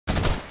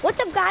What's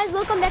up guys,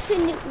 welcome back to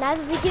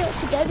another video.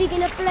 Today we're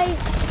gonna play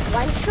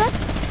one shot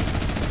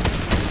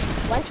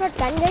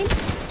gun game.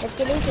 Let's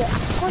get into it. I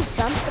can't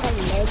jump but I'm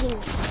lagging.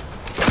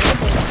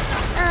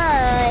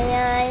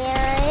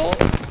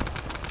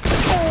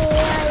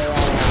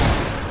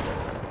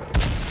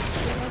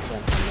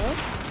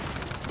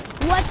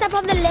 What's up,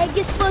 I'm the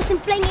laggiest person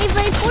playing ever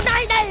in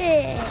Fortnite.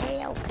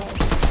 Okay.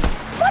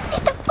 What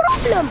is the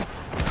problem?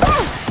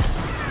 Oh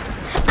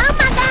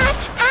my god!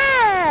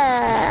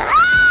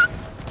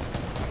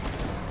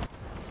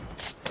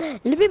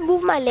 Let me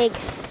move my legs.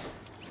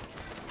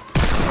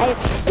 I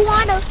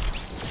wanna.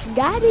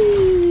 Got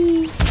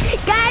it!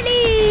 Got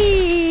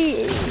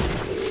it!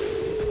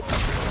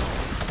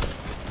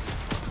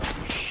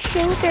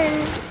 Shooter.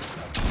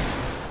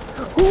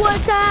 Who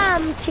wants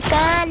some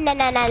chicken? Na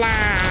na na na.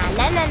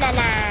 Na na na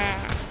na.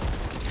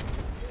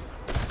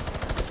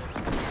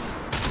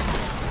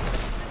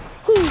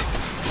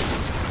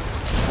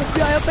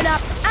 Okay, open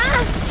up.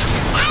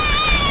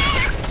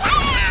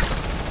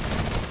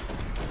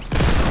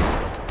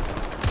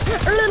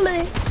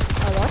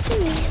 I'm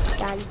watching you,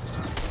 Dan.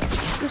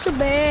 You're so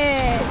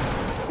bad.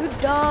 You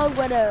dog,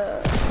 what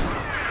a...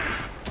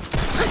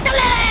 Don't let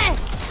it!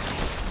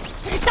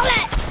 Don't let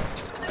it!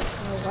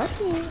 I'm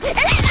watching you.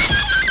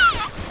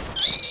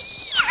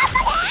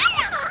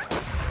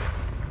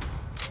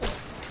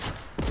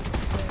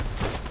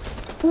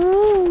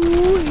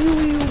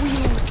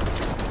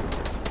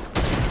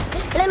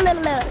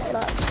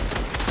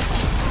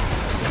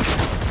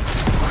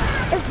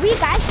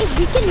 If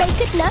we can make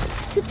it now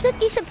to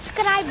 30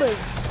 subscribers,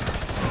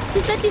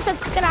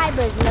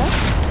 no?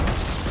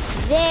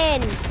 Then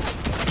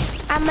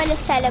I'm gonna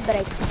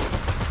celebrate.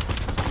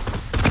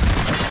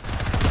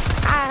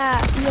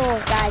 No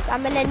guys,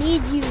 I'm gonna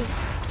need you.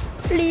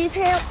 Please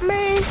help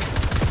me.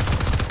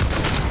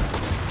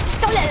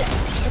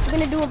 What you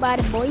gonna do about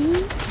it, boy?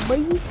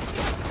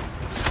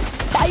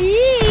 Oh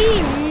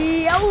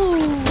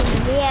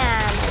yeah.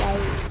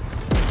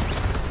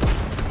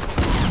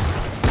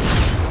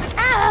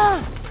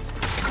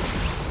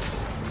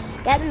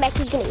 Yeah, the match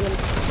is gonna end.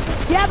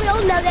 Yeah, we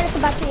all know that it's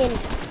about to end.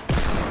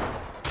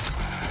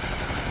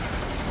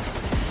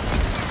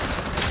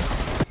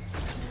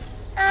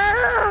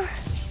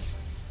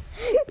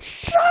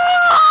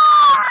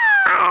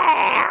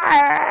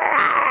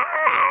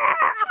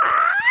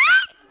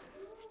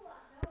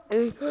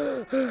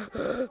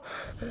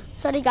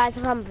 Sorry guys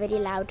if I'm very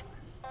loud.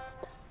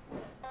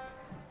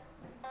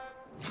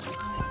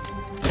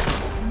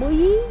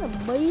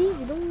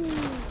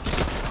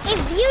 If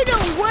you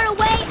don't run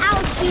away,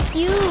 I'll shoot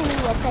you.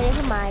 Okay,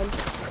 never mind.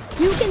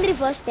 You can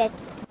reverse that,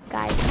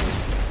 guys.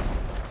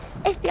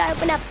 FBI,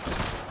 open up.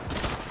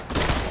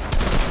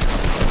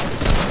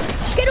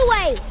 Get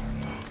away!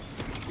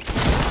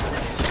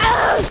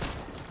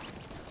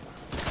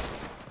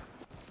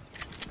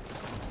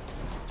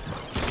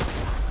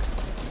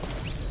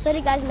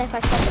 Sorry guys, my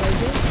first time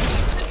raging.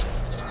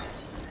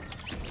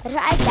 If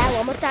I die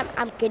one more time,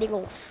 I'm getting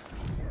off.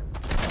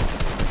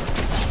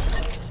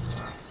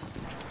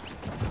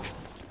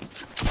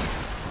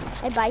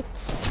 I bite.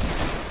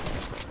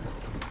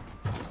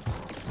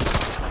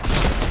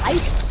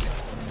 Bite.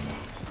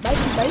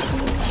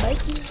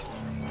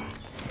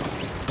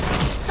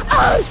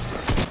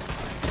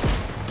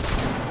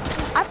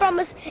 I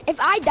promise, if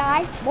I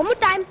die one more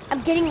time,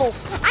 I'm getting off.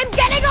 I'm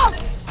getting off!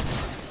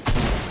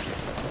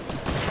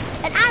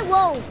 And I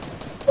will.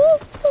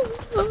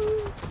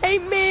 Hey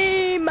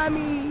me,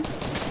 mommy.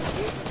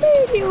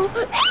 Thank you.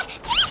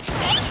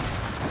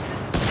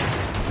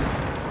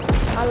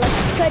 I like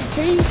to cut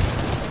trees.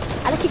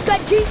 I like to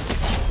cut trees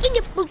in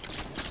your boot.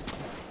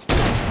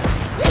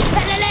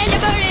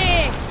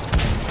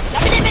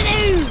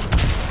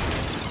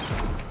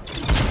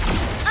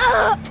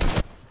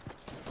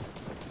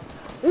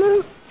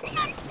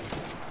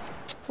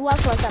 Who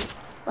else wants some?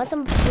 Want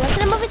some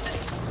of it?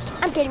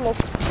 I'm getting off.